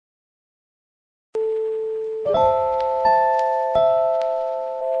Hi,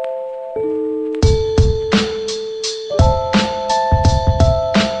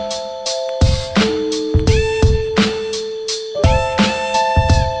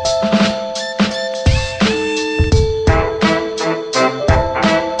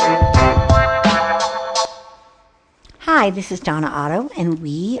 this is Donna Otto, and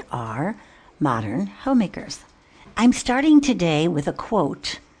we are Modern Homemakers. I'm starting today with a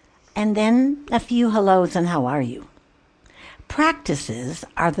quote, and then a few hellos and how are you. Practices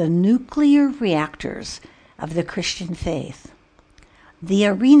are the nuclear reactors of the Christian faith, the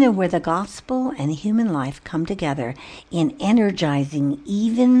arena where the gospel and human life come together in energizing,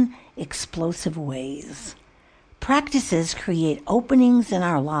 even explosive ways. Practices create openings in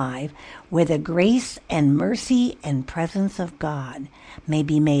our life where the grace and mercy and presence of God may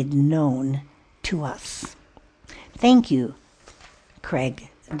be made known to us. Thank you, Craig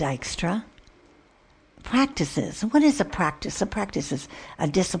Dykstra. Practices. What is a practice? A practice is a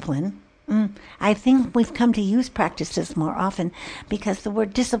discipline. I think we've come to use practices more often because the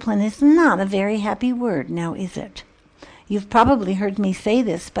word discipline is not a very happy word, now is it? You've probably heard me say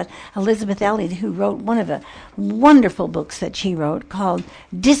this, but Elizabeth Elliot, who wrote one of the wonderful books that she wrote called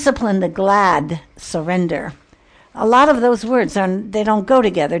Discipline the Glad Surrender. A lot of those words, they don't go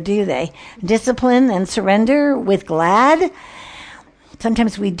together, do they? Discipline and surrender with glad?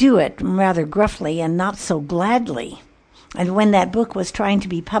 Sometimes we do it rather gruffly and not so gladly. And when that book was trying to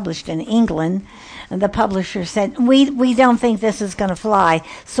be published in England, the publisher said, we don't think this is going to fly,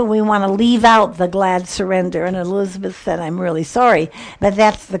 so we want to leave out the glad surrender. And Elizabeth said, I'm really sorry, but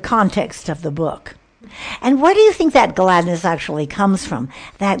that's the context of the book. And where do you think that gladness actually comes from?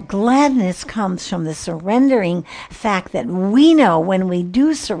 That gladness comes from the surrendering fact that we know when we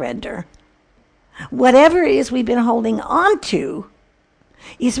do surrender, whatever it is we've been holding on to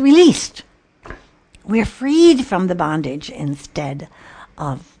is released. We're freed from the bondage instead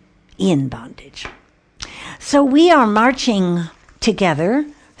of in bondage. So we are marching together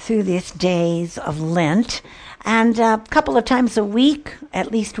through these days of Lent, and a couple of times a week,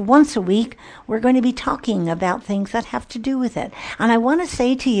 at least once a week, we're going to be talking about things that have to do with it. And I want to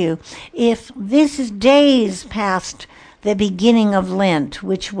say to you, if this is days past the beginning of Lent,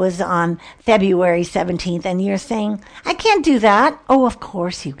 which was on February 17th, and you're saying, I can't do that. Oh, of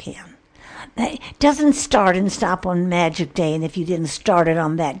course you can. It doesn't start and stop on Magic Day, and if you didn't start it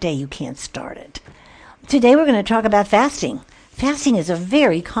on that day, you can't start it. Today we're going to talk about fasting. Fasting is a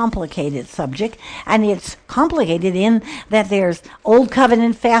very complicated subject, and it's complicated in that there's Old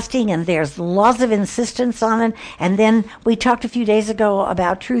Covenant fasting and there's laws of insistence on it, and then we talked a few days ago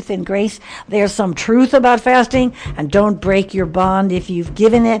about truth and grace. There's some truth about fasting, and don't break your bond if you've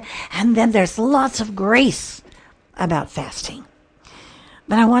given it, and then there's lots of grace about fasting.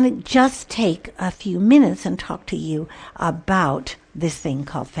 But I want to just take a few minutes and talk to you about this thing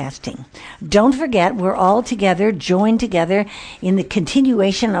called fasting. Don't forget, we're all together, joined together in the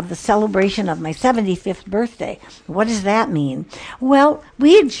continuation of the celebration of my 75th birthday. What does that mean? Well,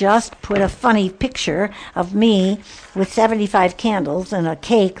 we had just put a funny picture of me with 75 candles and a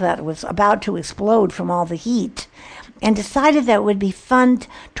cake that was about to explode from all the heat, and decided that it would be fun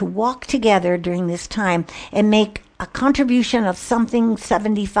to walk together during this time and make a contribution of something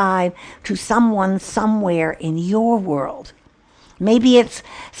 75 to someone somewhere in your world. Maybe it's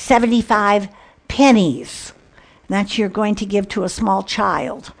 75 pennies that you're going to give to a small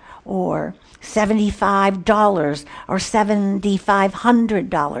child, or $75 or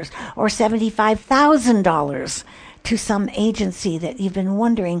 $7,500 or $75,000 to some agency that you've been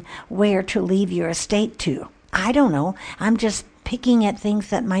wondering where to leave your estate to. I don't know. I'm just picking at things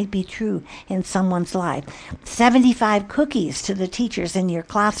that might be true in someone's life. 75 cookies to the teachers in your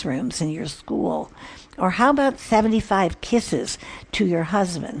classrooms in your school. Or how about 75 kisses to your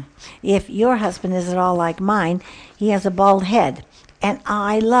husband? If your husband is at all like mine, he has a bald head, and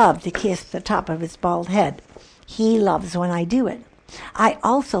I love to kiss the top of his bald head. He loves when I do it. I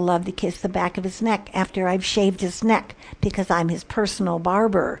also love to kiss the back of his neck after I've shaved his neck, because I'm his personal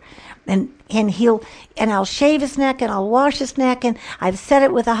barber. And I'll shave his neck and I'll wash his neck, and I've set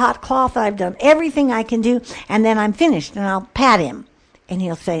it with a hot cloth. I've done everything I can do, and then I'm finished, and I'll pat him. And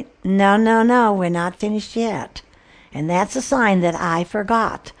he'll say, no, we're not finished yet. And that's a sign that I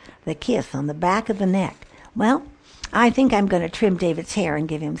forgot the kiss on the back of the neck. Well, I think I'm going to trim David's hair and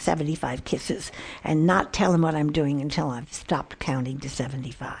give him 75 kisses and not tell him what I'm doing until I've stopped counting to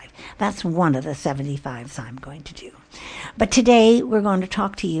 75. That's one of the 75s I'm going to do. But today we're going to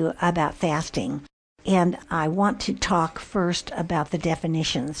talk to you about fasting. And I want to talk first about the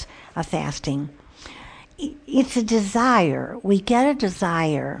definitions of fasting. It's a desire. We get a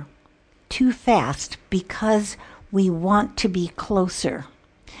desire to fast because we want to be closer.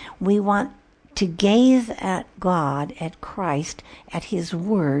 We want to gaze at God, at Christ, at His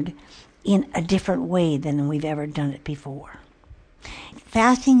Word in a different way than we've ever done it before.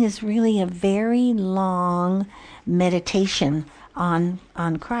 Fasting is really a very long meditation on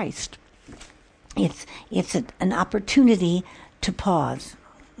Christ. It's an opportunity to pause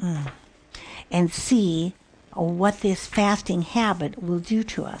and see what this fasting habit will do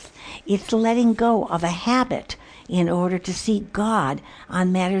to us. It's letting go of a habit in order to seek God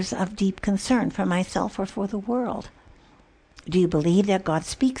on matters of deep concern for myself or for the world. Do you believe that God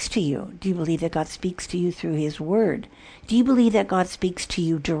speaks to you? Do you believe that God speaks to you through His Word? Do you believe that God speaks to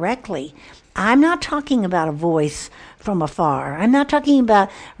you directly? I'm not talking about a voice from afar. I'm not talking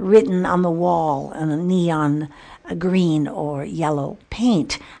about written on the wall in a neon green or yellow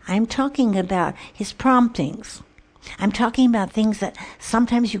paint. I'm talking about His promptings. I'm talking about things that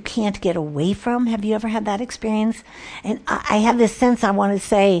sometimes you can't get away from. Have you ever had that experience? And I have this sense I want to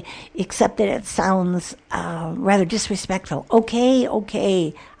say, except that it sounds rather disrespectful.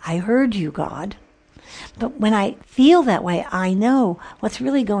 Okay, I heard you, God. But when I feel that way, I know what's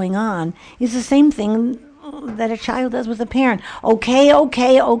really going on is the same thing that a child does with a parent.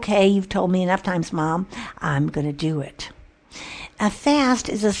 Okay, you've told me enough times, Mom. I'm going to do it. A fast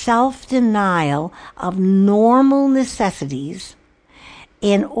is a self-denial of normal necessities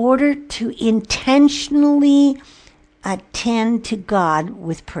in order to intentionally attend to God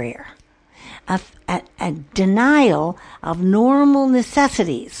with prayer. A denial of normal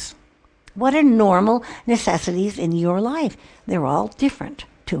necessities. What are normal necessities in your life? They're all different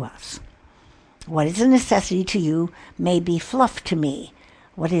to us. What is a necessity to you may be fluff to me.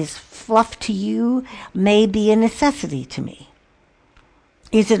 What is fluff to you may be a necessity to me.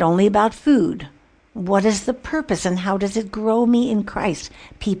 Is it only about food? What is the purpose and how does it grow me in Christ?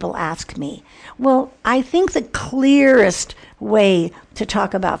 People ask me. Well, I think the clearest way to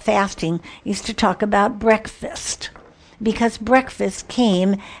talk about fasting is to talk about breakfast, because breakfast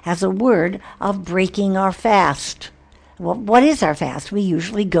came as a word of breaking our fast. Well, what is our fast? We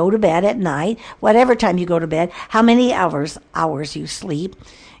usually go to bed at night, whatever time you go to bed, how many hours you sleep.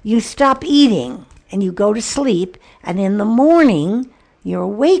 You stop eating and you go to sleep, and in the morning you're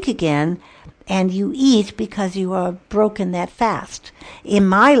awake again and you eat because you have broken that fast. In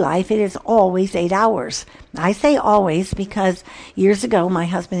my life, it is always 8 hours. I say always because years ago my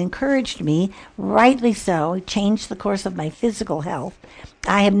husband encouraged me, rightly so, changed the course of my physical health.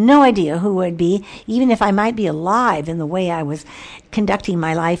 I have no idea who would be, even if I might be alive in the way I was conducting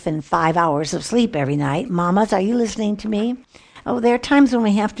my life in 5 hours of sleep every night. Mamas, are you listening to me? Oh, there are times when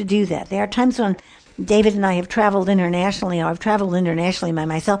we have to do that. There are times when David and I have traveled internationally, or I've traveled internationally by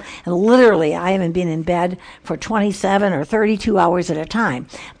myself, and literally I haven't been in bed for 27 or 32 hours at a time.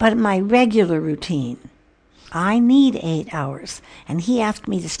 But my regular routine, I need 8 hours. And he asked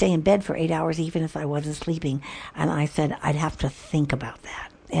me to stay in bed for 8 hours even if I wasn't sleeping. And I said I'd have to think about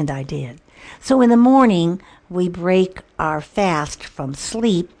that. And I did. So in the morning, we break our fast from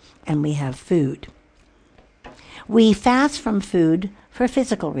sleep and we have food. We fast from food for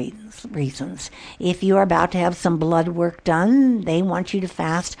physical reasons. If you are about to have some blood work done, they want you to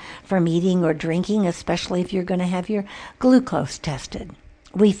fast from eating or drinking, especially if you're going to have your glucose tested.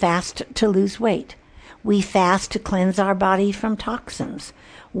 We fast to lose weight. We fast to cleanse our body from toxins.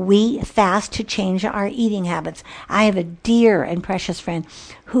 We fast to change our eating habits. I have a dear and precious friend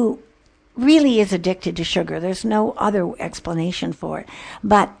who really is addicted to sugar. There's no other explanation for it.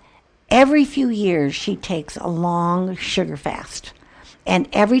 But every few years, she takes a long sugar fast. And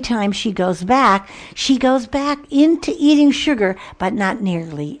every time she goes back into eating sugar, but not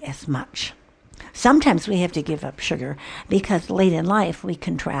nearly as much. Sometimes we have to give up sugar because late in life we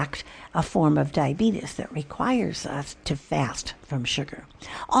contract a form of diabetes that requires us to fast from sugar.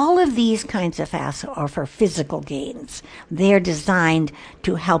 All of these kinds of fasts are for physical gains. They're designed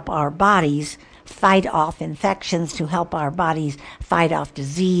to help our bodies fight off infections, to help our bodies fight off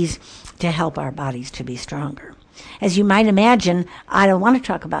disease, to help our bodies to be stronger. As you might imagine, I don't want to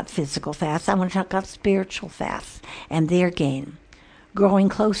talk about physical fasts. I want to talk about spiritual fasts and their gain. Growing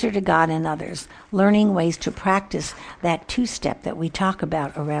closer to God and others, learning ways to practice that two-step that we talk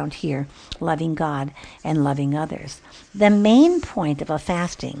about around here, loving God and loving others. The main point of a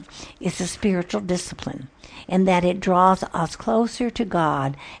fasting is a spiritual discipline, in that it draws us closer to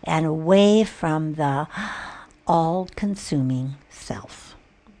God and away from the all-consuming self.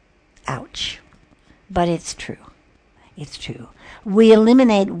 Ouch. But it's true. It's true. We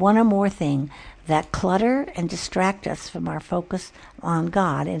eliminate one or more things that clutter and distract us from our focus on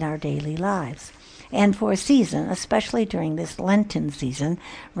God in our daily lives. And for a season, especially during this Lenten season,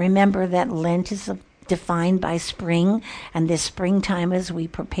 remember that Lent is defined by spring, and this springtime as we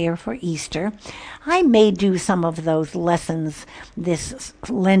prepare for Easter. I may do some of those lessons this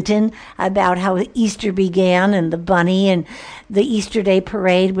Lenten about how Easter began and the bunny and the Easter Day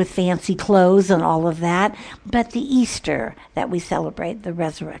parade with fancy clothes and all of that, but the Easter that we celebrate, the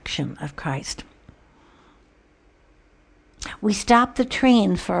resurrection of Christ. We stop the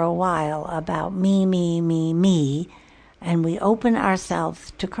train for a while about me, and we open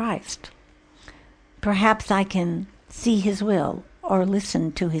ourselves to Christ. Perhaps I can see his will or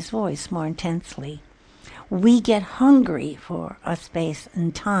listen to his voice more intensely. We get hungry for a space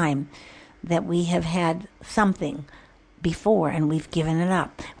and time that we have had something before and we've given it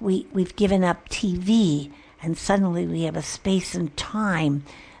up. We've given up TV, and suddenly we have a space and time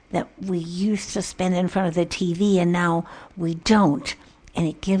that we used to spend in front of the TV, and now we don't. And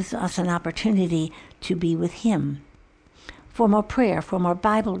it gives us an opportunity to be with him. For more prayer, for more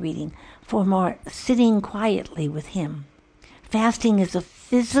Bible reading, for more sitting quietly with him. Fasting is a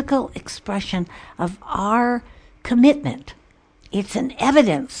physical expression of our commitment. It's an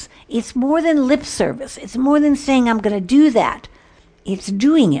evidence. It's more than lip service. It's more than saying, I'm going to do that. It's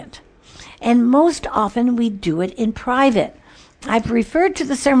doing it. And most often we do it in private. I've referred to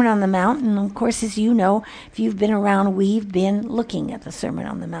the Sermon on the Mount, and of course, as you know, if you've been around, we've been looking at the Sermon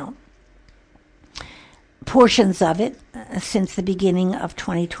on the Mount. Portions of it since the beginning of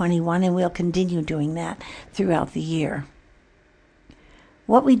 2021, and we'll continue doing that throughout the year.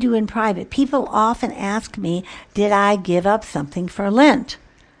 What we do in private, people often ask me, did I give up something for Lent?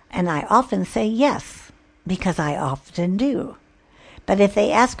 And I often say yes, because I often do. But if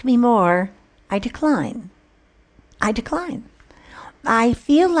they ask me more, I decline. I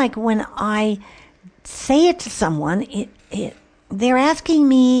feel like when I say it to someone, they're asking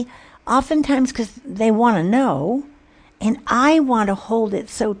me oftentimes because they want to know, and I want to hold it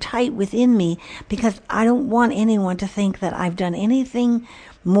so tight within me because I don't want anyone to think that I've done anything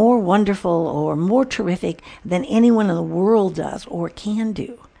more wonderful or more terrific than anyone in the world does or can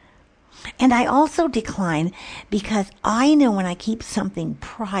do. And I also decline because I know when I keep something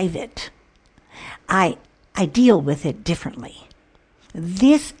private, I deal with it differently.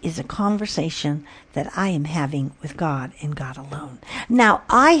 This is a conversation that I am having with God and God alone. Now,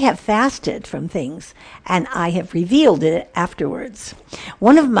 I have fasted from things, and I have revealed it afterwards.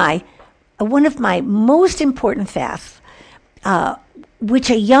 One of my most important fasts, which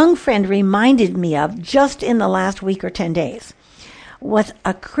a young friend reminded me of just in the last week or 10 days, was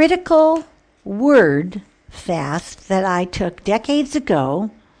a critical word fast that I took decades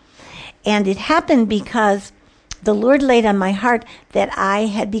ago, and it happened because the Lord laid on my heart that I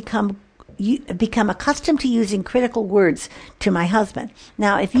had become accustomed to using critical words to my husband.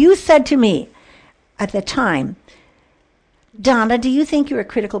 Now, if you said to me at the time, Donna, do you think you're a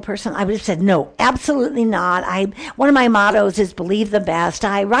critical person? I would have said, no, absolutely not. One of my mottos is believe the best.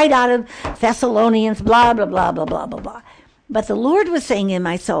 I write out of Thessalonians, blah, blah, blah, blah, blah, blah, blah. But the Lord was saying in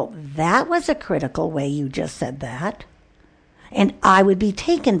my soul, that was a critical way you just said that. And I would be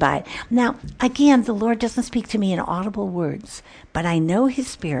taken by it. Now, again, the Lord doesn't speak to me in audible words, but I know his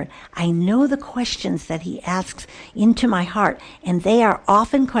Spirit. I know the questions that he asks into my heart, and they are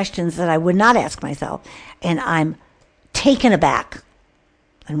often questions that I would not ask myself, and I'm taken aback.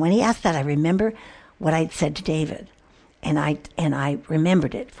 And when he asked that, I remember what I'd said to David, and I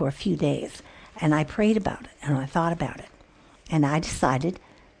remembered it for a few days, and I prayed about it, and I thought about it, and I decided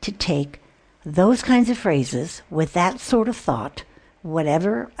to take those kinds of phrases with that sort of thought,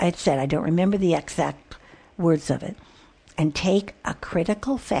 whatever I'd said, I don't remember the exact words of it, and take a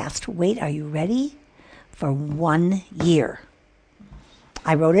critical fast. Wait, are you ready? For 1 year.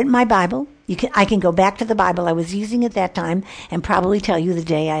 I wrote it in my Bible. I can go back to the Bible I was using at that time and probably tell you the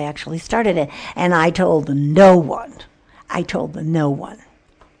day I actually started it. And I told no one.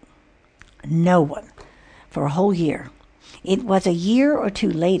 No one. For a whole year. It was a year or two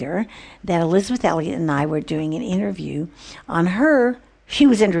later that Elizabeth Elliot and I were doing an interview on her. She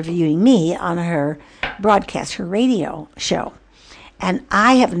was interviewing me on her broadcast, her radio show. And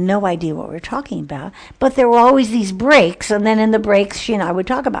I have no idea what we were talking about, but there were always these breaks, and then in the breaks, she and I would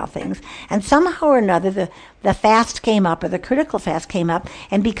talk about things. And somehow or another, the fast came up, or the critical fast came up,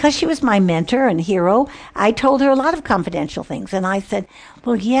 and because she was my mentor and hero, I told her a lot of confidential things. And I said,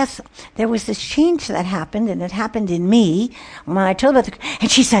 well, yes, there was this change that happened, and it happened in me. When I told her, and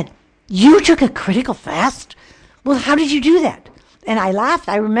she said, you took a critical fast? Well, how did you do that? And I laughed.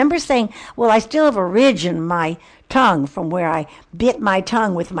 I remember saying, well, I still have a ridge in my tongue from where I bit my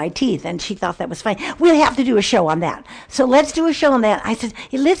tongue with my teeth. And she thought that was funny. We'll have to do a show on that. So let's do a show on that. I said,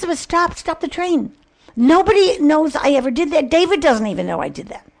 Elizabeth, stop the train. Nobody knows I ever did that. David doesn't even know I did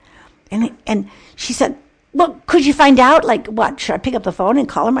that. And she said, well, could you find out? Like, what? Should I pick up the phone and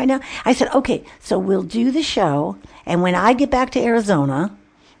call him right now? I said, okay, so we'll do the show. And when I get back to Arizona,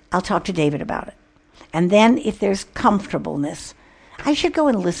 I'll talk to David about it. And then if there's comfortableness, I should go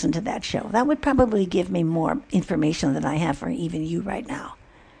and listen to that show. That would probably give me more information than I have for even you right now.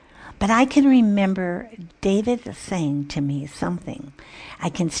 But I can remember David saying to me something. I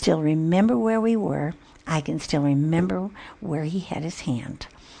can still remember where we were. I can still remember where he had his hand.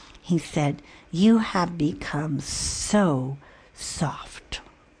 He said, you have become so soft.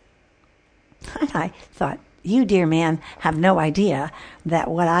 And I thought, you, dear man, have no idea that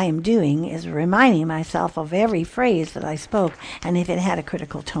what I am doing is reminding myself of every phrase that I spoke, and if it had a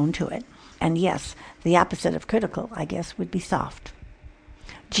critical tone to it. And yes, the opposite of critical, I guess, would be soft.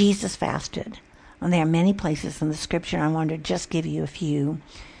 Jesus fasted. And there are many places in the scripture. I want to just give you a few.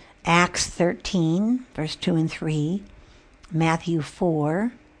 Acts 13, verse 2 and 3. Matthew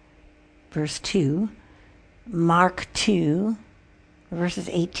 4, verse 2. Mark 2, verses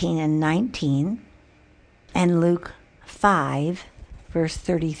 18 and 19. And Luke 5, verse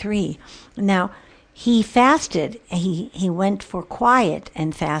 33. Now, he fasted. He went for quiet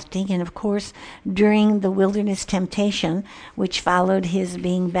and fasting. And, of course, during the wilderness temptation, which followed his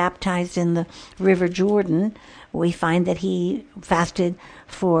being baptized in the River Jordan, we find that he fasted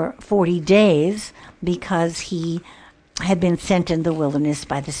for 40 days because he had been sent in the wilderness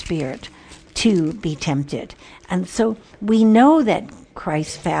by the Spirit to be tempted. And so we know that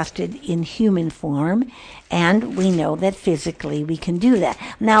Christ fasted in human form, and we know that physically we can do that.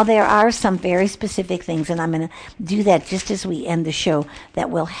 Now, there are some very specific things, and I'm going to do that just as we end the show, that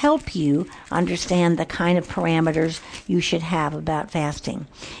will help you understand the kind of parameters you should have about fasting.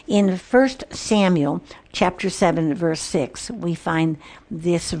 In 1 Samuel chapter 7, verse 6, we find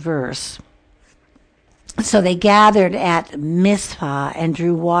this verse. So they gathered at Mizpah and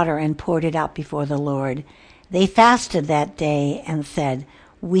drew water and poured it out before the Lord. They fasted that day and said,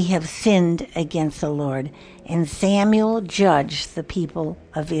 we have sinned against the Lord. And Samuel judged the people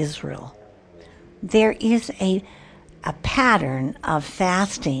of Israel. There is a pattern of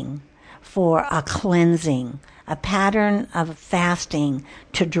fasting for a cleansing, a pattern of fasting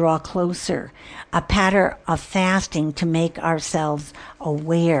to draw closer, a pattern of fasting to make ourselves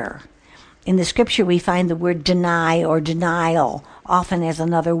aware. In the scripture, we find the word deny or denial often as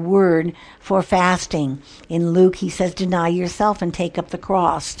another word for fasting. In Luke, he says, deny yourself and take up the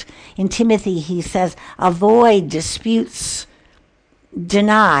cross. In Timothy, he says, avoid disputes,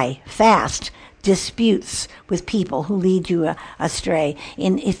 deny, fast, disputes with people who lead you astray.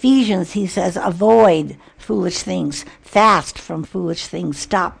 In Ephesians, he says, avoid foolish things, fast from foolish things,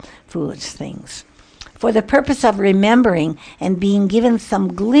 stop foolish things. For the purpose of remembering and being given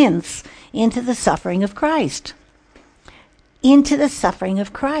some glimpse into the suffering of Christ. Into the suffering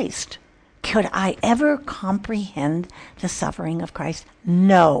of Christ. Could I ever comprehend the suffering of Christ?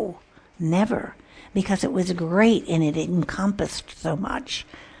 No, never, because it was great and it encompassed so much.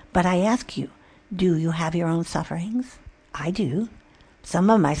 But I ask you, do you have your own sufferings? I do.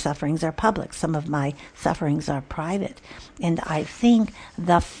 Some of my sufferings are public. Some of my sufferings are private. And I think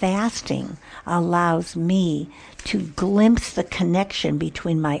the fasting allows me to glimpse the connection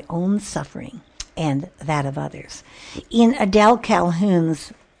between my own suffering and that of others. In Adele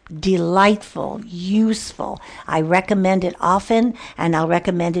Calhoun's delightful, useful, I recommend it often, and I'll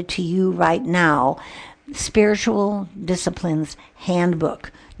recommend it to you right now, Spiritual Disciplines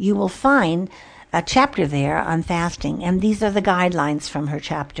Handbook. You will find a chapter there on fasting, and these are the guidelines from her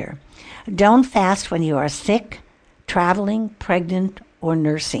chapter. Don't fast when you are sick, traveling, pregnant, or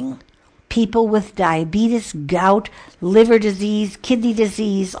nursing. People with diabetes, gout, liver disease, kidney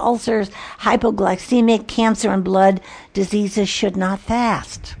disease, ulcers, hypoglycemic, cancer, and blood diseases should not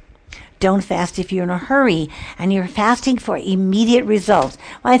fast. Don't fast if you're in a hurry and you're fasting for immediate results.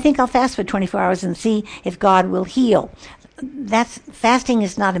 Well, I think I'll fast for 24 hours and see if God will heal. Fasting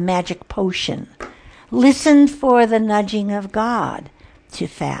is not a magic potion. Listen for the nudging of God to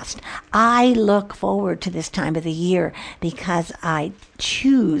fast. I look forward to this time of the year because I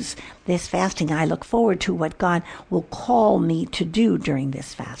choose this fasting. I look forward to what God will call me to do during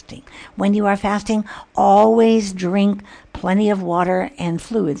this fasting. When you are fasting, always drink plenty of water and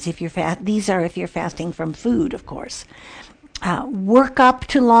fluids. If you're fasting from food, of course. Work up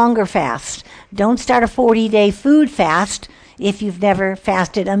to longer fasts. Don't start a 40-day food fast if you've never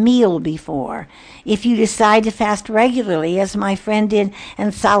fasted a meal before. If you decide to fast regularly, as my friend did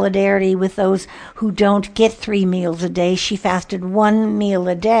in solidarity with those who don't get 3 meals a day, she fasted 1 meal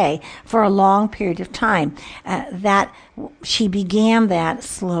a day for a long period of time. She began that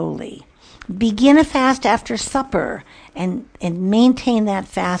slowly. Begin a fast after supper and maintain that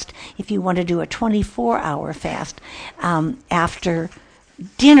fast if you want to do a 24-hour fast. After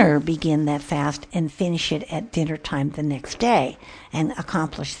dinner, begin that fast and finish it at dinner time the next day and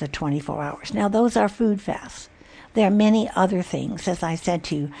accomplish the 24 hours. Now, those are food fasts. There are many other things, as I said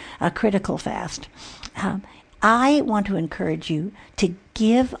to you, a critical fast. I want to encourage you to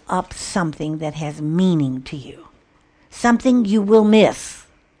give up something that has meaning to you, something you will miss,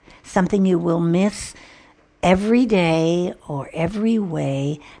 something you will miss every day or every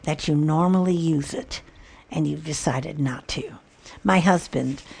way that you normally use it, and you've decided not to. My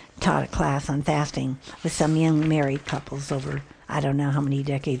husband taught a class on fasting with some young married couples over, I don't know how many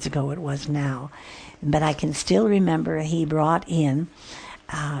decades ago it was now, but I can still remember he brought in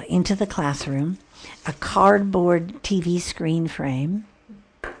into the classroom a cardboard TV screen frame,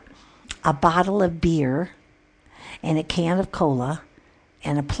 a bottle of beer, and a can of cola,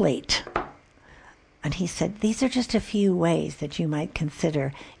 and a plate. And he said, these are just a few ways that you might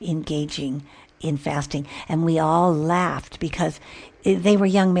consider engaging in fasting. And we all laughed because they were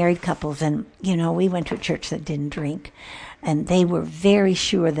young married couples, and, we went to a church that didn't drink. And they were very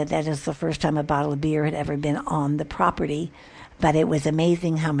sure that that is the first time a bottle of beer had ever been on the property. But it was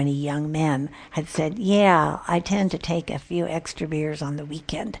amazing how many young men had said, yeah, I tend to take a few extra beers on the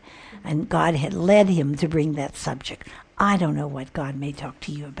weekend. And God had led him to bring that subject. I don't know what God may talk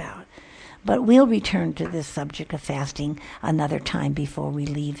to you about. But we'll return to this subject of fasting another time before we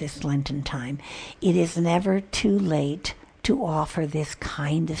leave this Lenten time. It is never too late to offer this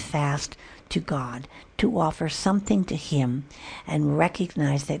kind of fast to God, to offer something to Him, and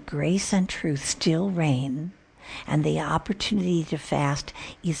recognize that grace and truth still reign, and the opportunity to fast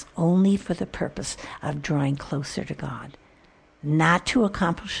is only for the purpose of drawing closer to God, not to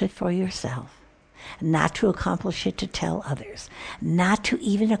accomplish it for yourself, not to accomplish it to tell others, not to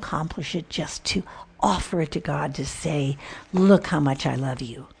even accomplish it just to offer it to God to say, look how much I love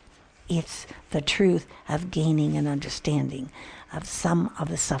you. It's the truth of gaining an understanding of some of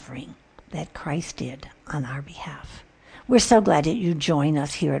the suffering that Christ did on our behalf. We're so glad that you join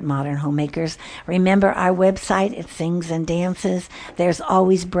us here at Modern Homemakers. Remember our website, it sings and dances. There's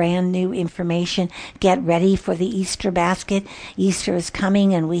always brand new information. Get ready for the Easter basket. Easter is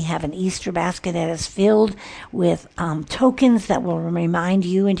coming, and we have an Easter basket that is filled with tokens that will remind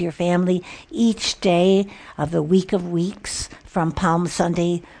you and your family each day of the week of weeks from Palm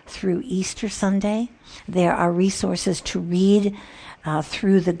Sunday through Easter Sunday. There are resources to read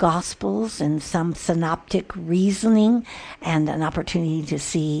through the Gospels and some synoptic reasoning, and an opportunity to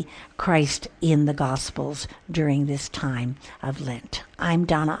see Christ in the Gospels during this time of Lent. I'm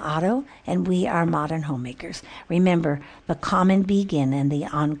Donna Otto, and we are Modern Homemakers. Remember, the common begin and the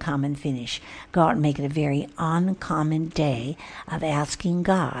uncommon finish. Go out and make it a very uncommon day of asking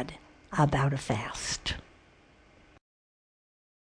God about a fast.